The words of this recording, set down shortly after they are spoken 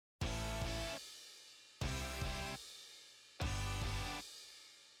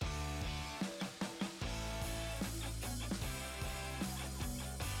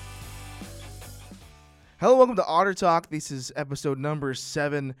Hello, welcome to Otter Talk. This is episode number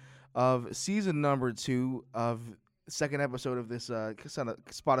 7 of season number 2 of the second episode of this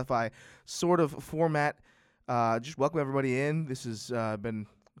Spotify sort of format. Just welcome everybody in. This has been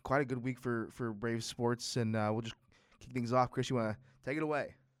quite a good week for Brave Sports, and we'll just kick things off. Chris, you want to take it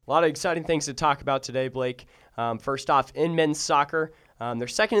away? A lot of exciting things to talk about today, Blake. First off, in men's soccer, they're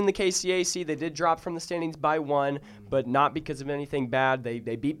second in the KCAC. They did drop from the standings by 1, but not because of anything bad. They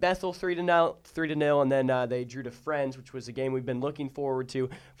beat Bethel 3-0, and then they drew to Friends, which was a game we've been looking forward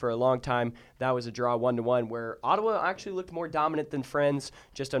to for a long time. That was a draw 1-1, where Ottawa actually looked more dominant than Friends.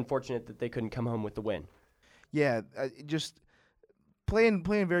 Just unfortunate that they couldn't come home with the win. Yeah, just playing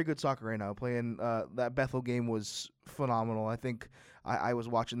very good soccer right now. That Bethel game was phenomenal. I think I was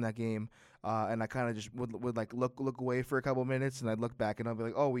watching that game, and I kind of just would like look away for a couple minutes, and I'd look back and I'd be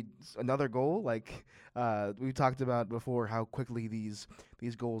like, oh, another goal. Like we talked about before, how quickly these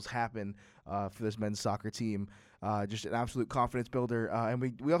goals happen for this men's soccer team. Just an absolute confidence builder,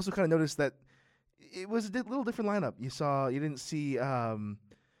 and we also kind of noticed that it was a little different lineup. You didn't see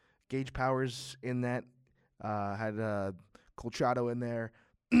Gage Powers in that. Had Colchado in there,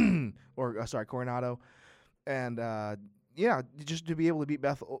 Coronado, and just to be able to beat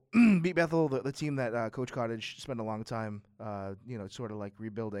Bethel, the team that Coach Cottage spent a long time, sort of like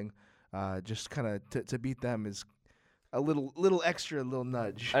rebuilding. Just kind of to beat them is a little extra, little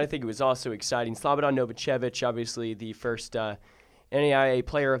nudge. I think it was also exciting. Slobodan Novacevic, obviously the first NAIA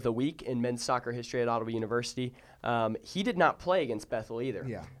Player of the Week in men's soccer history at Ottawa University. He did not play against Bethel either.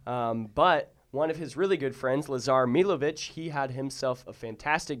 Yeah. But one of his really good friends, Lazar Milovic, he had himself a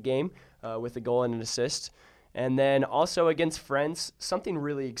fantastic game with a goal and an assist. And then also against Friends, something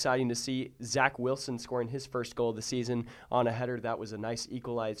really exciting to see, Zach Wilson scoring his first goal of the season on a header. That was a nice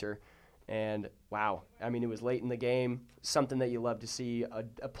equalizer. And, wow, I mean, it was late in the game, something that you love to see.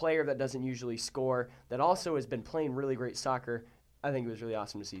 A player that doesn't usually score, that also has been playing really great soccer. I think it was really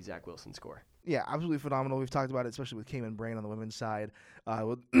awesome to see Zach Wilson score. Yeah, absolutely phenomenal. We've talked about it, especially with Cayman Brain on the women's side.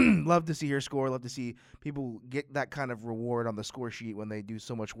 Would love to see her score. Love to see people get that kind of reward on the score sheet when they do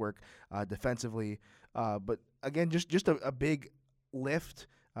so much work defensively. But again, just a big lift.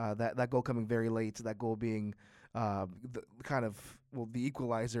 That goal coming very late. That goal being the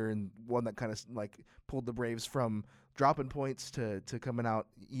equalizer, and one that kind of like pulled the Braves from dropping points to coming out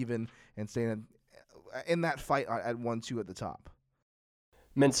even and staying in that fight at 1-2 at the top.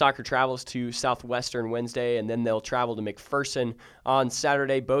 Men's soccer travels to Southwestern Wednesday, and then they'll travel to McPherson on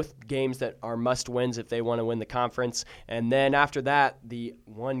Saturday, both games that are must-wins if they want to win the conference. And then after that, the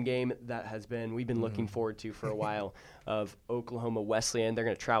one game that we've been looking forward to for a while of Oklahoma Wesleyan. They're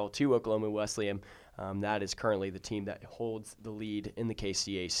going to travel to Oklahoma Wesleyan. That is currently the team that holds the lead in the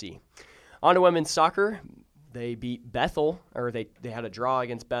KCAC. On to women's soccer. They beat Bethel, or they had a draw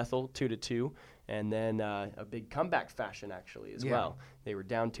against Bethel 2-2. And then a big comeback fashion, actually, as well. They were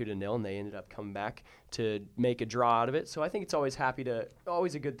down 2-0, and they ended up coming back to make a draw out of it. So I think it's always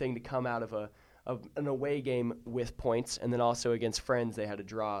a good thing to come out of an away game with points. And then also against Friends, they had a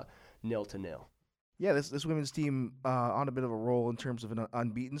draw 0-0. Yeah, this women's team on a bit of a roll in terms of an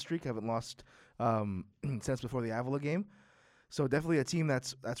unbeaten streak. Haven't lost since before the Avila game. So definitely a team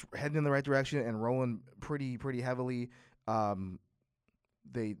that's heading in the right direction and rolling pretty heavily.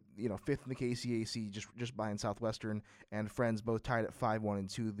 They, fifth in the KCAC, just behind Southwestern, and Friends both tied at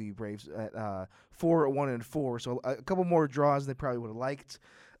 5-1-2. The Braves at 4-1-4. So a couple more draws than they probably would have liked,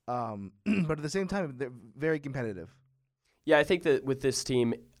 but at the same time, they're very competitive. Yeah, I think that with this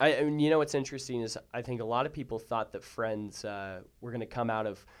team, what's interesting is I think a lot of people thought that Friends were going to come out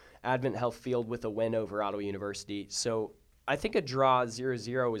of Advent Health Field with a win over Ottawa University. So I think a draw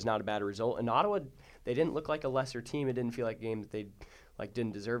 0-0 was not a bad result. And Ottawa, they didn't look like a lesser team. It didn't feel like a game that they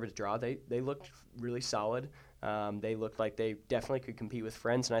didn't deserve a draw. They looked really solid. They looked like they definitely could compete with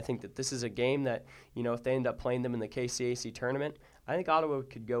Friends, and I think that this is a game that, if they end up playing them in the KCAC tournament, I think Ottawa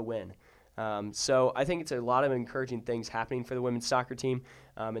could go win. So I think it's a lot of encouraging things happening for the women's soccer team,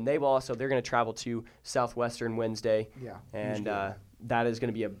 and they're going to travel to Southwestern Wednesday, and that is going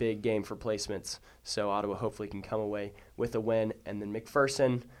to be a big game for placements. So Ottawa hopefully can come away with a win, and then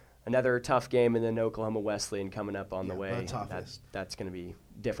McPherson, another tough game, and then Oklahoma Wesleyan coming up on the way. That's going to be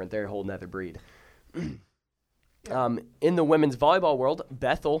different. They're a whole nother breed. In the women's volleyball world,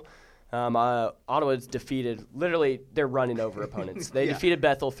 Bethel, Ottawa's defeated. Literally, they're running over opponents. They defeated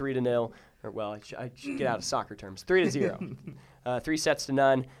Bethel 3-0. I should get out of soccer terms. 3-0.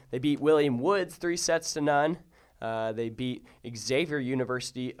 3-0. They beat William Woods 3-0. They beat Xavier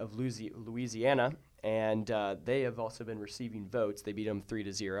University of Louisiana. And they have also been receiving votes. They beat them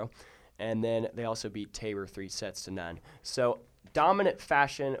 3-0. And then they also beat Tabor 3-0. So dominant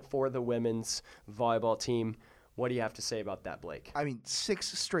fashion for the women's volleyball team. What do you have to say about that, Blake? I mean,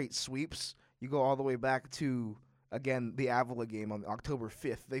 6 straight sweeps. You go all the way back to, again, the Avila game on October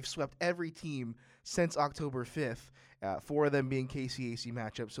 5th. They've swept every team since October 5th, 4 of them being KCAC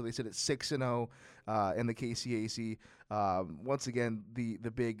matchups. So they sit at 6-0 in the KCAC. Once again, the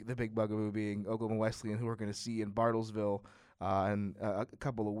big bugaboo being Oklahoma Wesleyan, who we're going to see in Bartlesville in a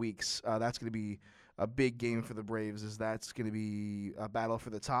couple of weeks. That's going to be a big game for the Braves, as that's going to be a battle for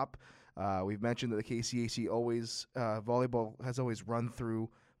the top. We've mentioned that the KCAC volleyball has always run through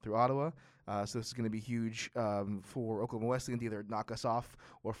Ottawa. So this is going to be huge for Oklahoma Wesleyan to either knock us off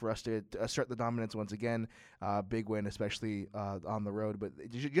or for us to assert the dominance once again. Big win, especially on the road, but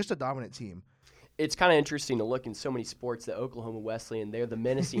just a dominant team. It's kind of interesting to look in so many sports that Oklahoma Wesleyan, they're the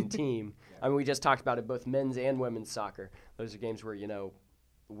menacing team. I mean, we just talked about it, both men's and women's soccer. Those are games where,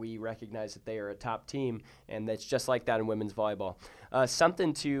 we recognize that they are a top team, and that's just like that in women's volleyball.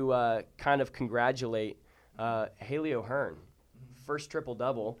 Something to kind of congratulate Haley O'Hearn. First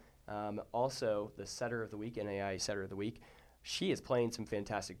triple-double, also the setter of the week, NAI setter of the week. She is playing some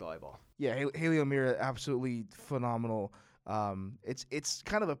fantastic volleyball. Yeah, Haley O'Meara, absolutely phenomenal. It's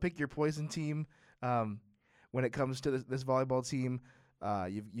kind of a pick-your-poison team when it comes to this volleyball team.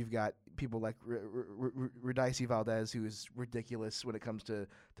 You've got people like Radice Valdez, who is ridiculous when it comes to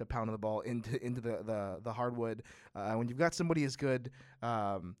pounding the ball into the hardwood. When you've got somebody as good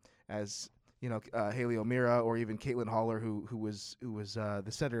as Haley O'Meara, or even Caitlin Haller, who was the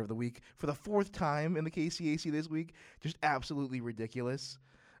setter of the week for the 4th time in the KCAC this week, just absolutely ridiculous.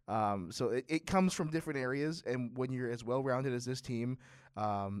 So it comes from different areas, and when you're as well rounded as this team,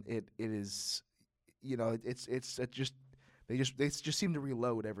 it is, they just seem to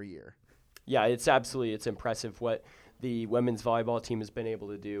reload every year. Yeah, it's impressive what the women's volleyball team has been able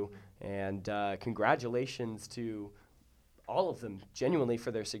to do, and congratulations to all of them genuinely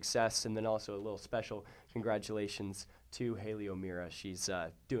for their success, and then also a little special congratulations to Haley O'Meara. She's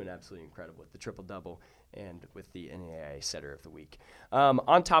doing absolutely incredible with the triple-double and with the NAIA setter of the week.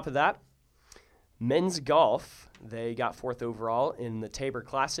 On top of that, men's golf, they got 4th overall in the Tabor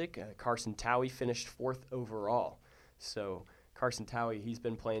Classic. Carson Towie finished 4th overall. So Carson Towie, he's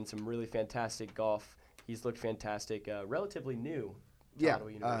been playing some really fantastic golf. He's looked fantastic, relatively new to Ottawa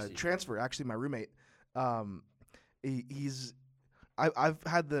University. Transfer, actually my roommate. I've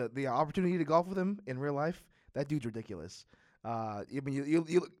had the opportunity to golf with him in real life. That dude's ridiculous. I mean,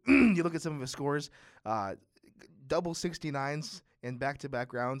 you look at some of his scores. Double 69s in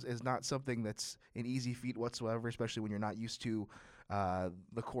back-to-back rounds is not something that's an easy feat whatsoever, especially when you're not used to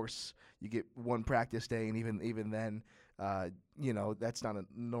the course. You get one practice day, and even then, that's not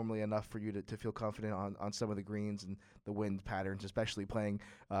normally enough for you to feel confident on some of the greens and the wind patterns, especially playing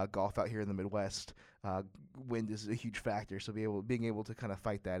golf out here in the Midwest. Wind is a huge factor, so being able to kind of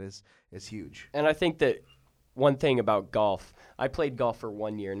fight that is huge. And I think that one thing about golf, I played golf for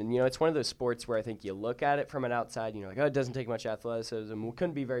 1 year, and it's one of those sports where I think you look at it from an outside, and you're like, oh, it doesn't take much athleticism, it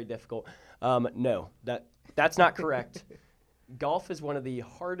couldn't be very difficult. No, that's not correct. Golf is one of the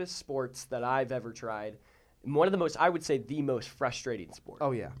hardest sports that I've ever tried. One of the most, I would say, the most frustrating sport.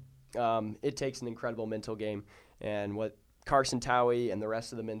 Oh, yeah. It takes an incredible mental game, and what Carson Towie and the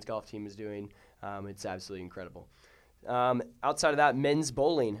rest of the men's golf team is doing, it's absolutely incredible. Outside of that, men's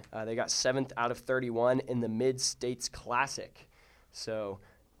bowling, they got 7th out of 31 in the Mid-States Classic. So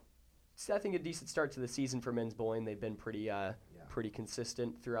it's, I think, a decent start to the season for men's bowling. They've been pretty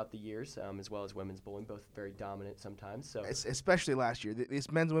consistent throughout the years, as well as women's bowling, both very dominant sometimes. So especially last year,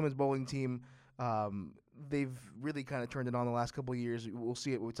 this men's and women's bowling team, they've really kind of turned it on the last couple of years. We'll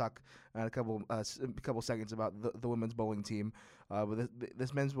see it when we talk in a couple seconds about the women's bowling team. But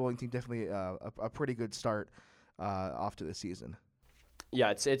this men's bowling team definitely a pretty good start off to the season.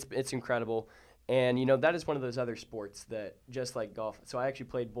 Yeah, it's incredible. And, that is one of those other sports that, just like golf, so I actually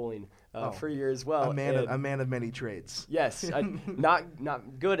played bowling for a year as well. A man of many trades. Yes,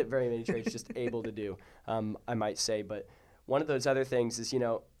 not good at very many trades, just able to do, I might say. But one of those other things is,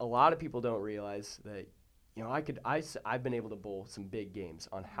 a lot of people don't realize that, I've been able to bowl some big games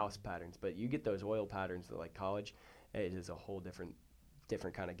on house patterns, but you get those oil patterns that, like college, it is a whole different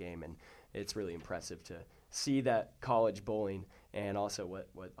kind of game, and it's really impressive to see that college bowling and also what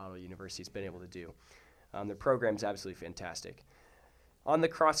Ottawa University's been able to do. The program's absolutely fantastic. On the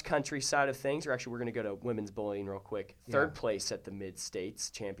cross-country side of things, we're going to go to women's bowling real quick. Third place at the Mid-States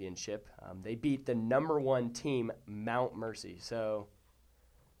Championship. They beat the number 1 team, Mount Mercy. So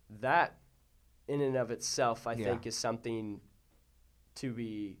that, in and of itself, I think is something to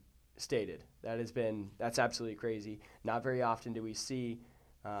be stated. That's absolutely crazy. Not very often do we see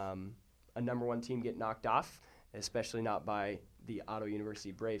a number 1 team get knocked off, especially not by the Otto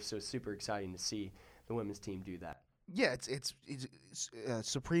University Braves. So it's super exciting to see the women's team do that. Yeah, it's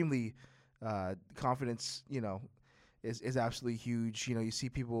supremely confidence. Is absolutely huge. You see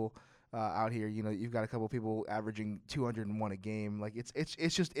people out here. You've got a couple of people averaging 201 a game. Like it's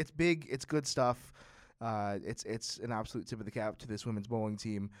big. It's good stuff. It's an absolute tip of the cap to this women's bowling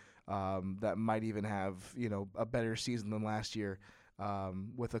team that might even have a better season than last year.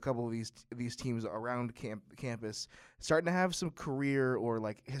 With a couple of these teams around campus starting to have some career or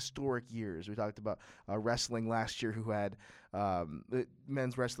like historic years. We talked about wrestling last year, who had the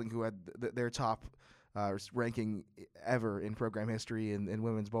men's wrestling, who had their top ranking ever in program history, and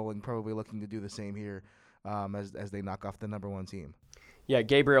women's bowling probably looking to do the same here as they knock off the number one team. Yeah,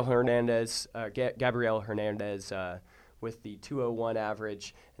 Gabrielle Hernandez with the 201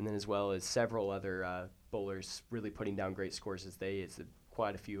 average, and then as well as several other bowlers really putting down great scores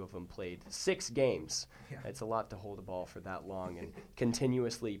quite a few of them played 6 games. Yeah. It's a lot to hold a ball for that long and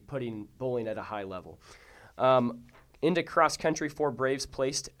continuously putting bowling at a high level. Into cross country, 4 Braves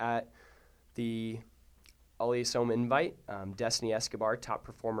placed at the Aliasome Invite. Destiny Escobar, top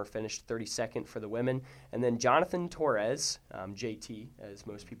performer, finished 32nd for the women. And then Jonathan Torres, JT, as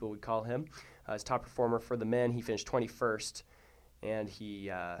most people would call him, as top performer for the men. He finished 21st, and he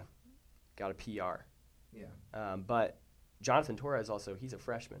got a PR. Yeah. But Jonathan Torres also, he's a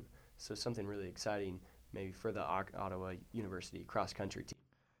freshman, so something really exciting maybe for the Ottawa University cross country team.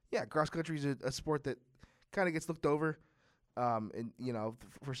 Yeah, cross country is a sport that kind of gets looked over, and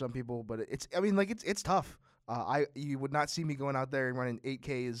for some people, but it's tough. You would not see me going out there and running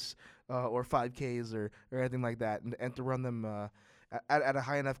 8Ks or 5Ks or anything like that, and to run them at a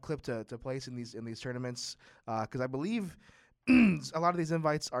high enough clip to place in these tournaments, because I believe a lot of these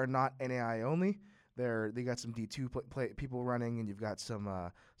invites are not NAI only. They got some D2 people running, and you've got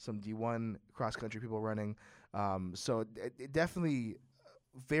some D1 cross country people running. So it definitely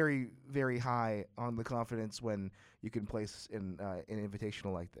very, very high on the confidence when you can place in an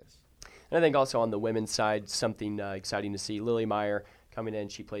invitational like this. And I think also on the women's side, something exciting to see. Lily Meyer coming in,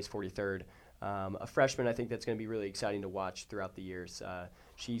 she placed 43rd. A freshman, I think that's going to be really exciting to watch throughout the years.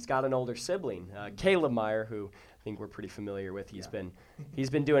 She's got an older sibling, Caleb Meyer, who I think we're pretty familiar with. He's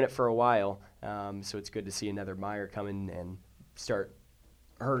been doing it for a while, so it's good to see another Meyer come in and start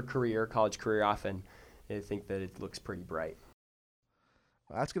her college career off, and I think that it looks pretty bright.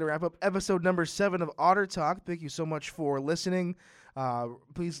 That's going to wrap up episode number 7 of Otter Talk. Thank you so much for listening.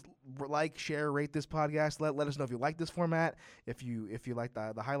 Please like, share, rate this podcast. Let us know if you like this format. If you like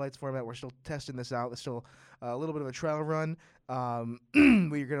the highlights format, we're still testing this out. It's still a little bit of a trial run. We're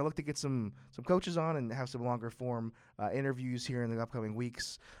going to look to get some coaches on and have some longer form interviews here in the upcoming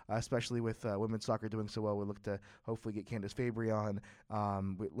weeks, especially with women's soccer doing so well. We look to hopefully get Candace Fabry on.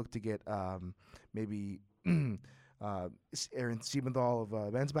 We look to get maybe Aaron Siebenthal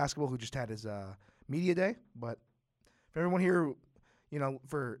of men's basketball, who just had his media day. But for everyone here,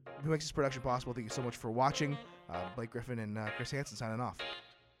 who makes this production possible, thank you so much for watching. Blake Griffin and Chris Hansen signing off.